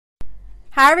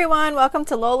Hi everyone, welcome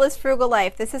to Lola's Frugal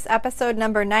Life. This is episode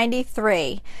number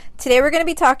 93. Today we're going to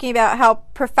be talking about how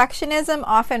perfectionism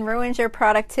often ruins your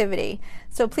productivity.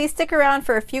 So please stick around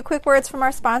for a few quick words from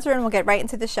our sponsor and we'll get right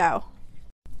into the show.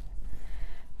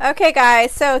 Okay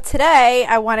guys, so today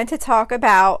I wanted to talk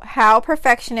about how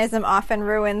perfectionism often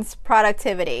ruins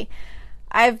productivity.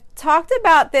 I've talked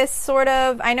about this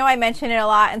I know I mentioned it a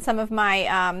lot in some of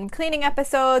my cleaning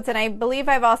episodes, and I believe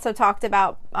I've also talked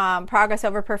about progress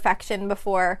over perfection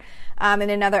before in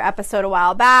another episode a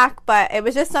while back, but it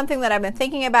was just something that I've been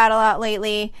thinking about a lot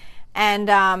lately, and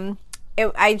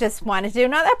I just wanted to do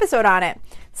another episode on it.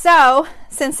 So,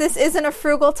 since this isn't a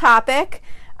frugal topic,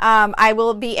 I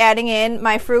will be adding in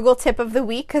my frugal tip of the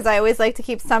week, because I always like to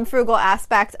keep some frugal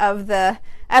aspect of the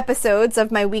episodes,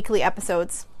 of my weekly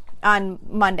episodes on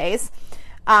Mondays.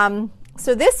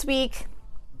 So this week,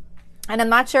 and I'm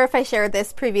not sure if I shared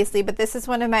this previously, but this is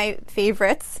one of my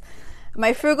favorites.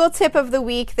 My frugal tip of the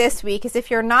week this week is, if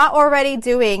you're not already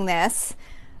doing this,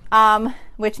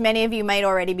 which many of you might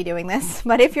already be doing this,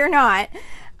 but if you're not,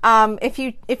 if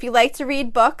you like to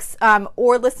read books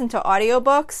or listen to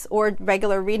audiobooks or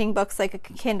regular reading books like a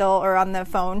Kindle or on the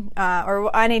phone or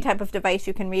any type of device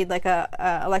you can read, like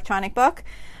a electronic book,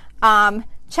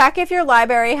 check if your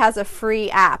library has a free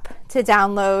app to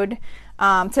download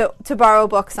to borrow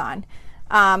books on.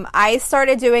 I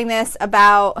started doing this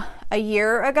about a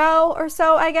year ago or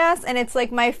so, I guess, and it's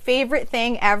like my favorite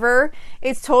thing ever.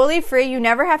 It's totally free. You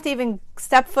never have to even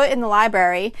step foot in the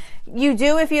library. You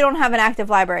do if you don't have an active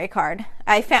library card.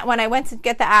 When I went to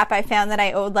get the app, I found that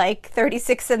I owed like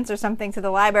 36 cents or something to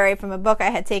the library from a book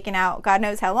I had taken out God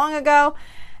knows how long ago.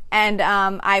 And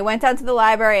I went down to the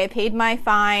library, I paid my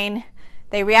fine,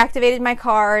 they reactivated my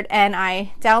card, and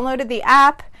I downloaded the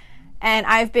app, and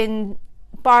I've been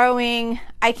borrowing,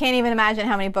 I can't even imagine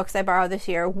how many books I borrowed this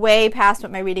year, way past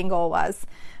what my reading goal was,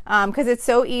 because it's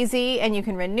so easy, and you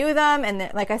can renew them, and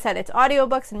like I said, it's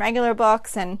audiobooks and regular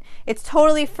books, and it's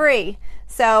totally free.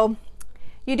 So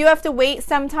you do have to wait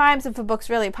sometimes if a book's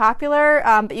really popular,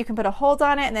 but you can put a hold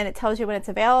on it, and then it tells you when it's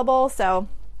available. So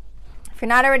if you're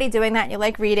not already doing that and you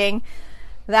like reading,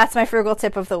 that's my frugal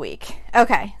tip of the week.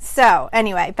 Okay, so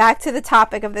anyway, back to the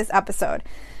topic of this episode.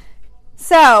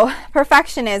 So,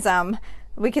 perfectionism.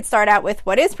 We could start out with,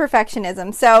 what is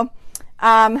perfectionism? So,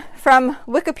 from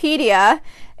Wikipedia,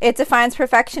 it defines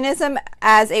perfectionism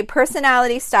as a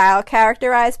personality style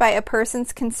characterized by a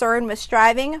person's concern with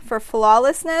striving for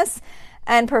flawlessness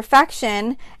and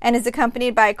perfection, and is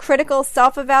accompanied by critical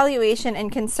self-evaluation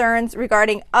and concerns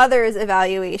regarding others'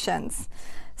 evaluations.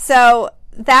 So,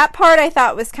 that part I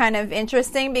thought was kind of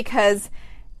interesting, because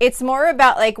it's more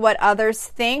about like what others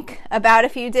think about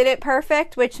if you did it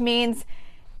perfect, which means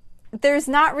there's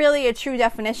not really a true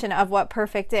definition of what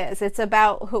perfect is. It's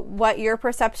about what your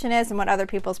perception is and what other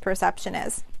people's perception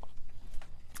is.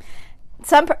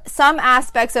 Some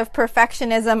aspects of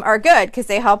perfectionism are good because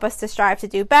they help us to strive to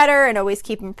do better and always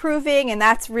keep improving, and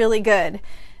that's really good.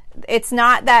 It's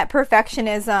not that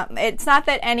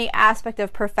any aspect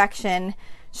of perfection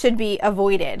should be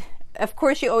avoided. Of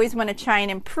course, you always want to try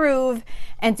and improve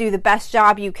and do the best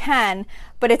job you can,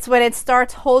 but it's when it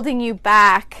starts holding you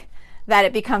back that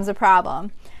it becomes a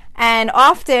problem. And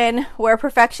often where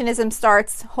perfectionism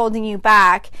starts holding you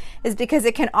back is because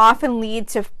it can often lead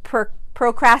to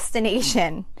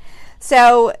procrastination.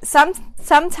 So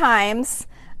sometimes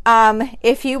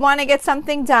if you want to get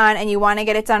something done and you want to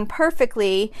get it done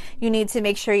perfectly, you need to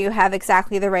make sure you have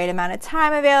exactly the right amount of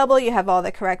time available, you have all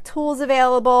the correct tools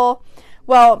available.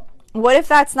 Well, what if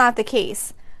that's not the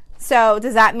case? So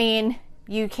does that mean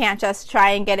you can't just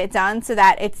try and get it done so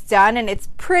that it's done and it's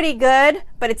pretty good,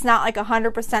 but it's not like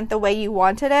 100% the way you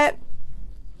wanted it?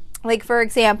 Like, for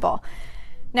example,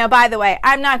 now, by the way,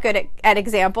 I'm not good at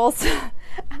examples.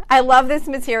 I love this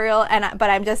material, but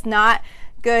I'm just not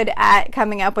good at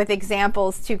coming up with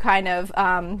examples to kind of,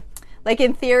 like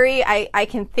in theory, I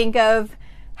can think of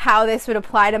how this would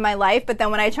apply to my life, but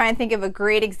then when I try and think of a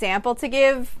great example to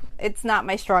give, it's not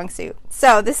my strong suit.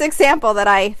 So this example that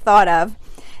I thought of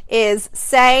is,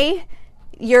 say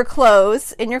your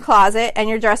clothes in your closet and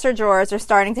your dresser drawers are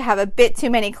starting to have a bit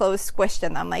too many clothes squished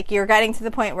in them. Like, you're getting to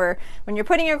the point where when you're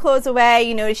putting your clothes away,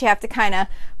 you notice you have to kind of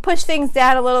push things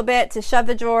down a little bit to shove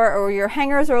the drawer, or your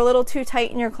hangers are a little too tight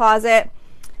in your closet.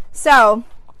 So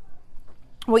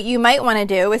what you might want to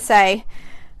do is say,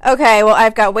 okay, well,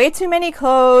 I've got way too many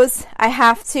clothes. I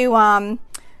have to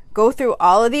go through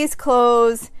all of these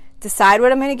clothes, decide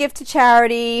what I'm going to give to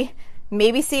charity,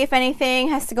 maybe see if anything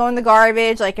has to go in the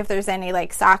garbage, like if there's any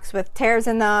like socks with tears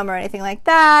in them or anything like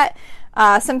that.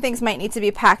 Some things might need to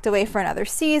be packed away for another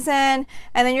season.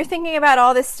 And then you're thinking about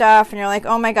all this stuff and you're like,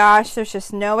 oh my gosh, there's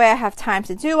just no way I have time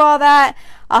to do all that.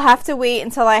 I'll have to wait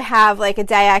until I have like a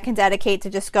day I can dedicate to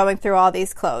just going through all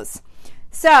these clothes.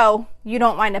 So you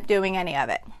don't wind up doing any of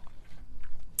it.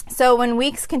 So when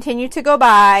weeks continue to go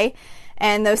by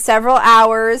and those several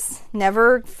hours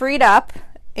never freed up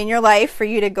in your life for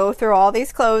you to go through all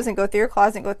these clothes and go through your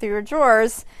closet and go through your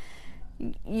drawers,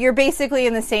 you're basically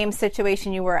in the same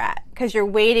situation you were at, because you're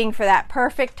waiting for that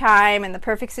perfect time and the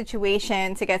perfect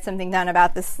situation to get something done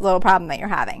about this little problem that you're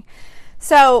having.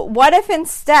 So what if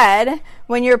instead,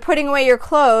 when you're putting away your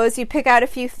clothes, you pick out a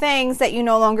few things that you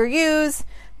no longer use,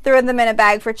 throw them in a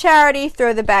bag for charity,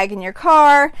 throw the bag in your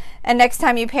car, and next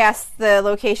time you pass the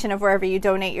location of wherever you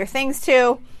donate your things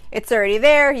to, it's already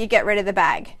there, you get rid of the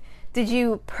bag. Did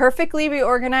you perfectly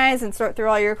reorganize and sort through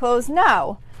all your clothes?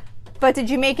 No. But did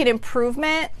you make an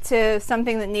improvement to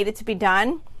something that needed to be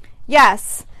done?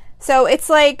 Yes. So it's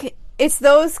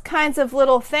those kinds of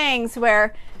little things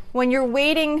where when you're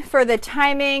waiting for the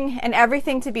timing and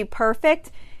everything to be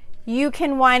perfect, you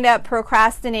can wind up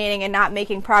procrastinating and not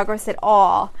making progress at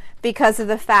all because of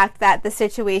the fact that the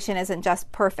situation isn't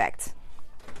just perfect.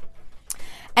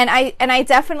 And I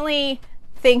definitely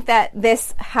think that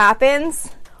this happens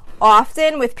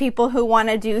often with people who want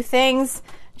to do things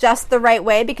just the right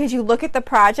way, because you look at the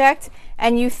project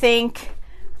and you think,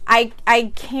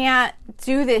 I can't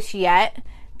do this yet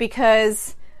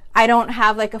because I don't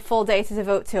have like a full day to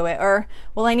devote to it. Or,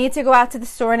 well, I need to go out to the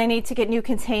store and I need to get new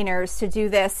containers to do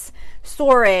this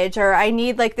storage, or I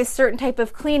need like this certain type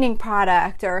of cleaning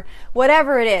product, or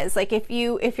whatever it is. Like if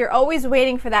you're always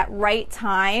waiting for that right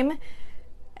time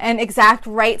and exact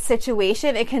right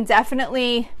situation, it can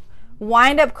definitely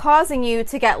wind up causing you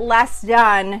to get less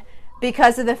done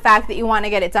because of the fact that you want to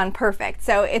get it done perfect.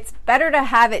 So it's better to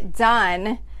have it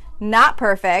done not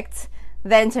perfect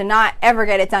than to not ever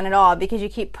get it done at all, because you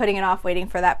keep putting it off waiting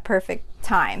for that perfect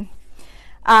time.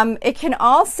 It can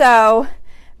also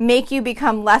make you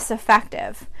become less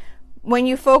effective. When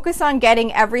you focus on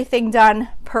getting everything done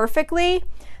perfectly,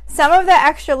 some of the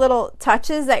extra little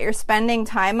touches that you're spending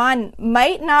time on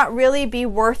might not really be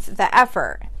worth the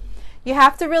effort. You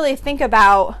have to really think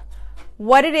about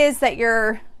what it is that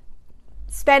you're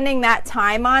spending that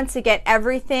time on to get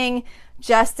everything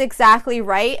just exactly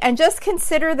right, and just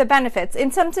consider the benefits.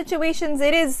 In some situations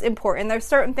it is important. There's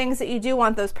certain things that you do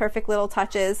want those perfect little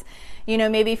touches. You know,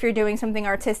 maybe if you're doing something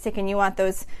artistic and you want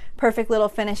those perfect little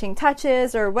finishing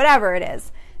touches or whatever it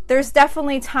is. There's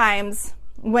definitely times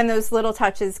when those little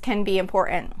touches can be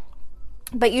important.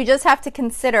 But you just have to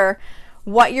consider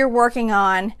what you're working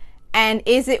on and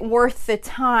is it worth the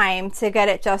time to get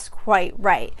it just quite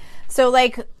right. So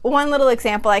like one little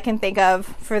example I can think of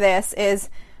for this is,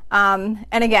 and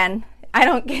again, I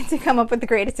don't get to come up with the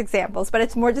greatest examples, but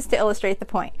it's more just to illustrate the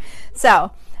point.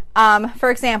 So, for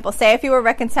example, say if you were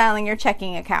reconciling your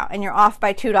checking account and you're off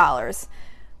by $2.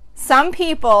 Some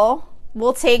people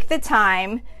will take the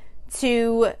time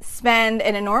to spend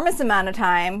an enormous amount of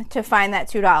time to find that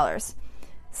 $2.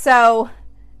 So,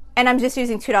 and I'm just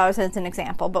using $2 as an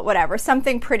example, but whatever,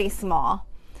 something pretty small.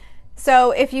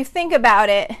 So if you think about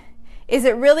it, is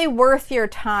it really worth your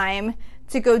time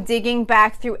to go digging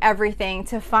back through everything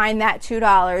to find that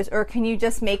 $2, or can you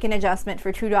just make an adjustment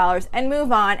for $2 and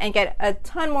move on and get a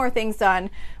ton more things done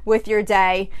with your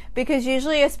day? Because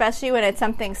usually, especially when it's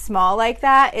something small like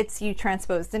that, it's you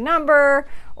transposed a number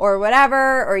or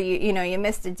whatever, or you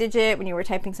missed a digit when you were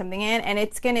typing something in, and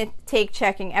it's going to take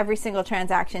checking every single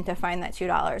transaction to find that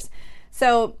 $2.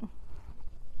 So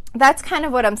that's kind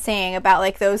of what I'm saying about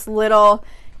like those little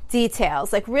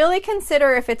details. Like really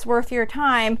consider if it's worth your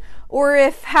time, or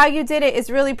if how you did it is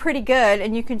really pretty good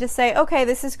and you can just say, okay,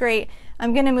 this is great,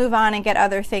 I'm going to move on and get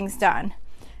other things done.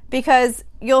 Because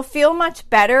you'll feel much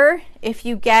better if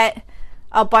you get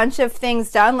a bunch of things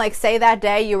done. Like say that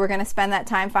day you were going to spend that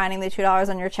time finding the $2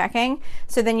 on your checking,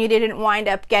 so then you didn't wind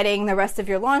up getting the rest of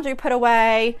your laundry put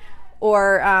away,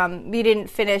 or you didn't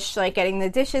finish like getting the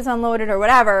dishes unloaded or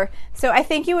whatever. So I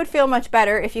think you would feel much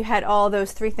better if you had all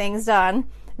those 3 things done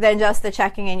than just the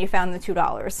checking and you found the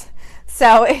 $2.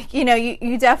 So,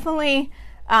 you definitely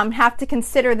have to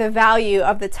consider the value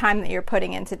of the time that you're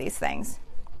putting into these things.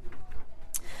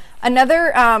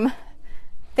 Another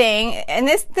thing, and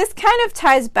this kind of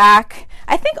ties back,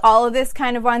 I think all of this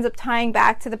kind of winds up tying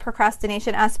back to the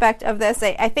procrastination aspect of this.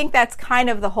 I think that's kind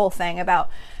of the whole thing about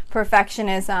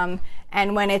perfectionism,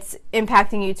 and when it's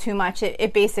impacting you too much,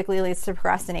 it basically leads to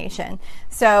procrastination.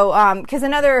 So, because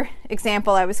another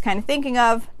example I was kind of thinking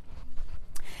of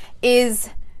is,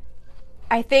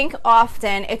 I think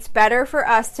often it's better for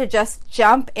us to just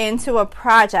jump into a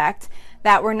project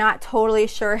that we're not totally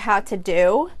sure how to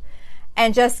do,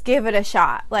 and just give it a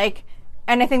shot. Like,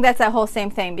 and I think that's that whole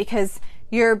same thing, because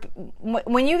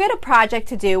when you get a project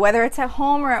to do, whether it's at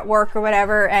home or at work or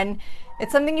whatever, and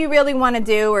it's something you really want to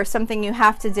do or something you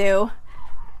have to do.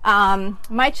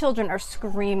 My children are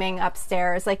screaming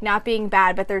upstairs, like, not being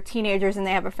bad, but they're teenagers and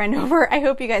they have a friend over. I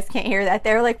hope you guys can't hear that.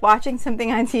 They're like watching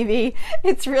something on TV.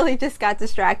 It's really just got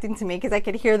distracting to me because I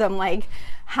could hear them like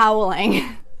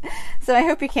howling. So I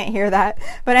hope you can't hear that.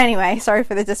 But anyway, sorry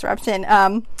for the disruption.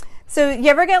 So you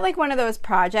ever get like one of those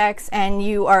projects and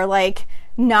you are like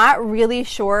not really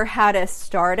sure how to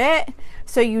start it,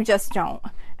 so you just don't?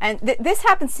 And this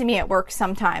happens to me at work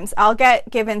sometimes. I'll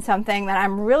get given something that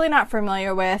I'm really not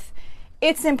familiar with.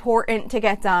 It's important to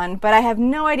get done, but I have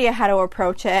no idea how to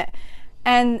approach it.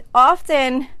 And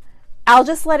often I'll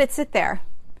just let it sit there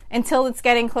until it's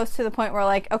getting close to the point where,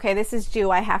 like, okay, this is due,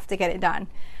 I have to get it done.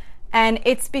 And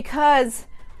it's because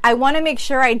I want to make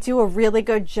sure I do a really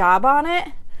good job on it,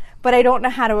 but I don't know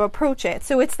how to approach it.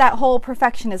 So it's that whole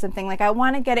perfectionism thing. Like, I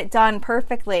want to get it done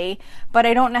perfectly, but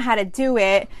I don't know how to do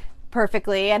it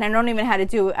perfectly, and I don't even know how to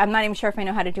do it. I'm not even sure if I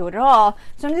know how to do it at all.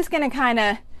 So I'm just going to kind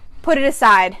of put it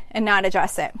aside and not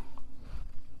address it.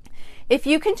 If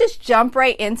you can just jump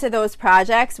right into those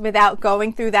projects without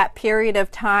going through that period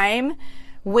of time,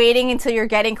 waiting until you're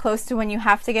getting close to when you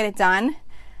have to get it done,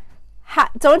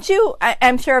 don't you,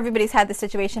 I'm sure everybody's had this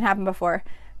situation happen before.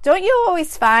 Don't you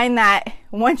always find that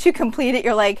once you complete it,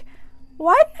 you're like,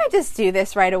 why didn't I just do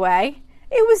this right away?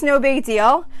 It was no big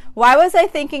deal. Why was I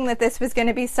thinking that this was going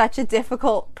to be such a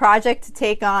difficult project to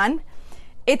take on?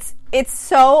 It's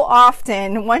so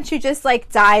often, once you just like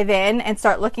dive in and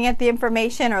start looking at the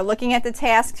information or looking at the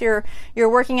tasks you're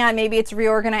working on, maybe it's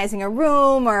reorganizing a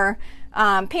room or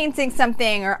painting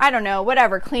something, or I don't know,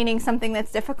 whatever, cleaning something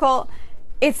that's difficult.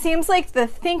 It seems like the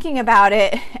thinking about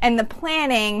it and the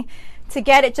planning to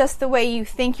get it just the way you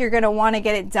think you're going to want to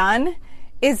get it done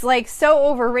is like so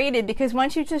overrated, because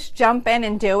once you just jump in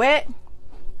and do it,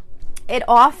 it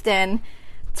often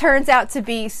turns out to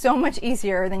be so much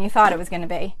easier than you thought it was going to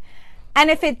be. And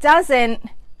if it doesn't,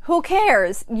 who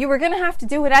cares? You were going to have to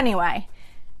do it anyway.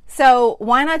 So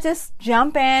why not just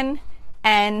jump in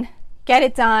and get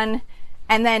it done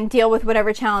and then deal with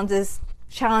whatever challenges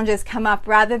come up,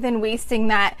 rather than wasting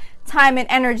that time and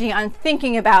energy on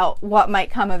thinking about what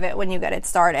might come of it when you get it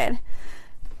started.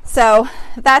 So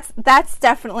that's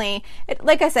definitely,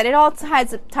 like I said, it all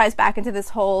ties back into this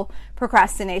whole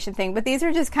procrastination thing. But these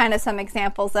are just kind of some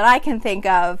examples that I can think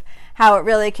of how it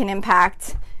really can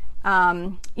impact,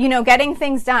 getting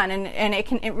things done, and it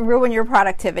can ruin your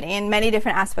productivity in many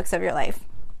different aspects of your life.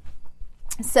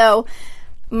 So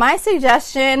my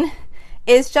suggestion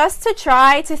is just to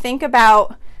try to think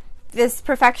about this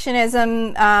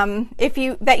perfectionism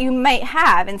that you might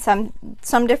have in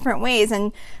some different ways,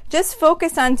 and just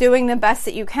focus on doing the best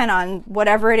that you can on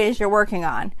whatever it is you're working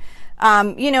on.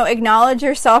 Acknowledge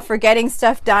yourself for getting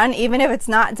stuff done, even if it's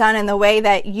not done in the way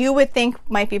that you would think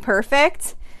might be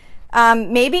perfect.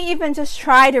 Maybe even just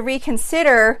try to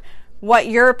reconsider what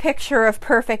your picture of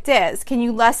perfect is. Can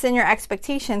you lessen your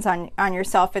expectations on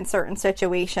yourself in certain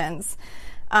situations?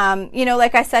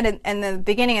 Like I said in the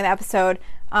beginning of the episode,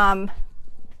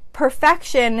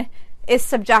 perfection is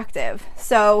subjective.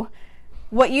 So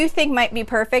what you think might be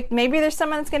perfect, maybe there's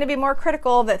someone that's going to be more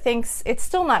critical that thinks it's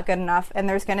still not good enough, and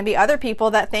there's going to be other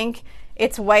people that think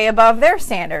it's way above their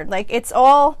standard. Like, it's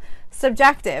all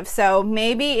subjective. So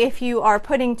maybe if you are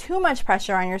putting too much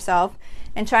pressure on yourself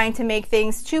and trying to make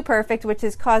things too perfect, which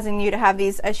is causing you to have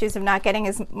these issues of not getting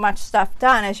as much stuff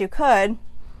done as you could,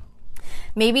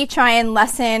 maybe try and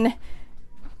lessen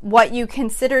what you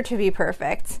consider to be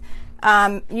perfect.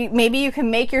 Maybe you can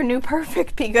make your new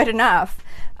perfect be good enough.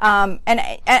 And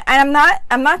I'm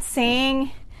not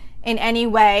saying in any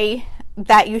way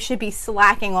that you should be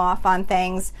slacking off on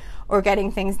things or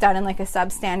getting things done in like a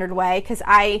substandard way, because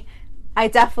I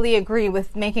definitely agree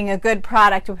with making a good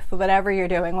product with whatever you're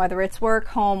doing, whether it's work,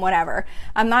 home, whatever.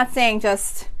 I'm not saying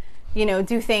just,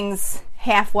 do things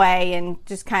halfway and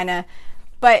just kind of,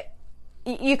 but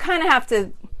you kind of have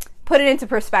to put it into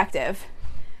perspective.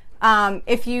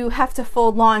 If you have to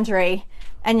fold laundry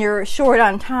and you're short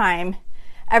on time,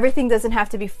 everything doesn't have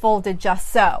to be folded just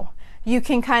so. You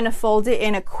can kind of fold it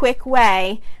in a quick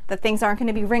way that things aren't going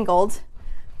to be wrinkled,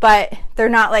 but they're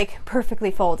not like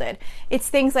perfectly folded. It's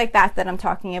things like that I'm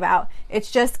talking about. It's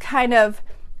just kind of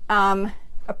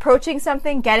approaching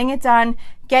something, getting it done,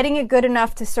 getting it good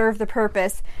enough to serve the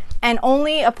purpose, and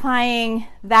only applying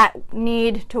that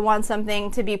need to want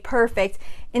something to be perfect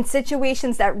in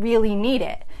situations that really need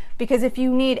it. Because if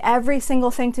you need every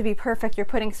single thing to be perfect, you're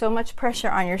putting so much pressure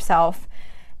on yourself,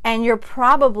 and you're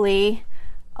probably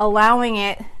allowing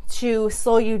it to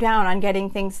slow you down on getting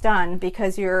things done,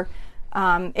 because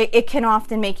it can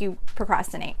often make you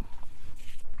procrastinate.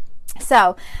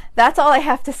 So that's all I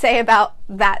have to say about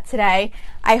that today.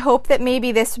 I hope that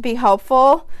maybe this would be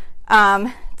helpful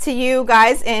to you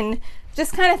guys in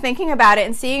just kind of thinking about it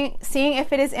and seeing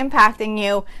if it is impacting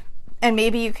you, and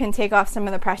maybe you can take off some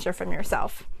of the pressure from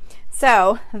yourself.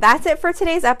 So that's it for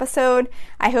today's episode.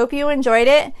 I hope you enjoyed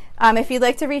it. If you'd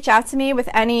like to reach out to me with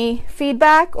any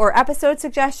feedback or episode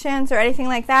suggestions or anything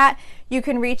like that, you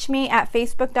can reach me at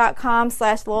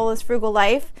facebook.com/Lola's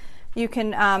You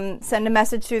can send a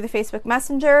message through the Facebook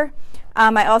Messenger.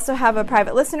 I also have a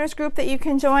private listeners group that you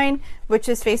can join, which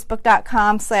is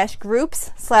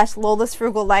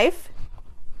facebook.com/groups/Lola's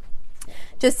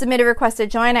Just submit a request to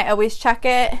join. I always check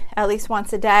it at least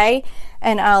once a day,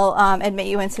 and I'll admit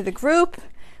you into the group.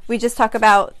 We just talk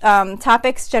about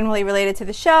topics generally related to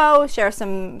the show, share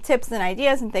some tips and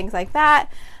ideas and things like that.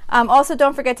 Also,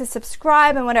 don't forget to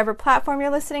subscribe on whatever platform you're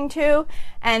listening to.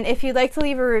 And if you'd like to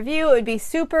leave a review, it would be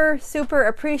super, super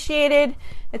appreciated.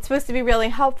 It's supposed to be really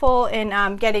helpful in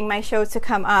getting my show to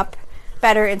come up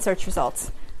better in search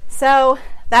results. So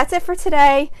that's it for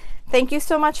today. Thank you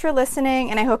so much for listening,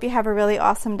 and I hope you have a really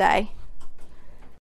awesome day.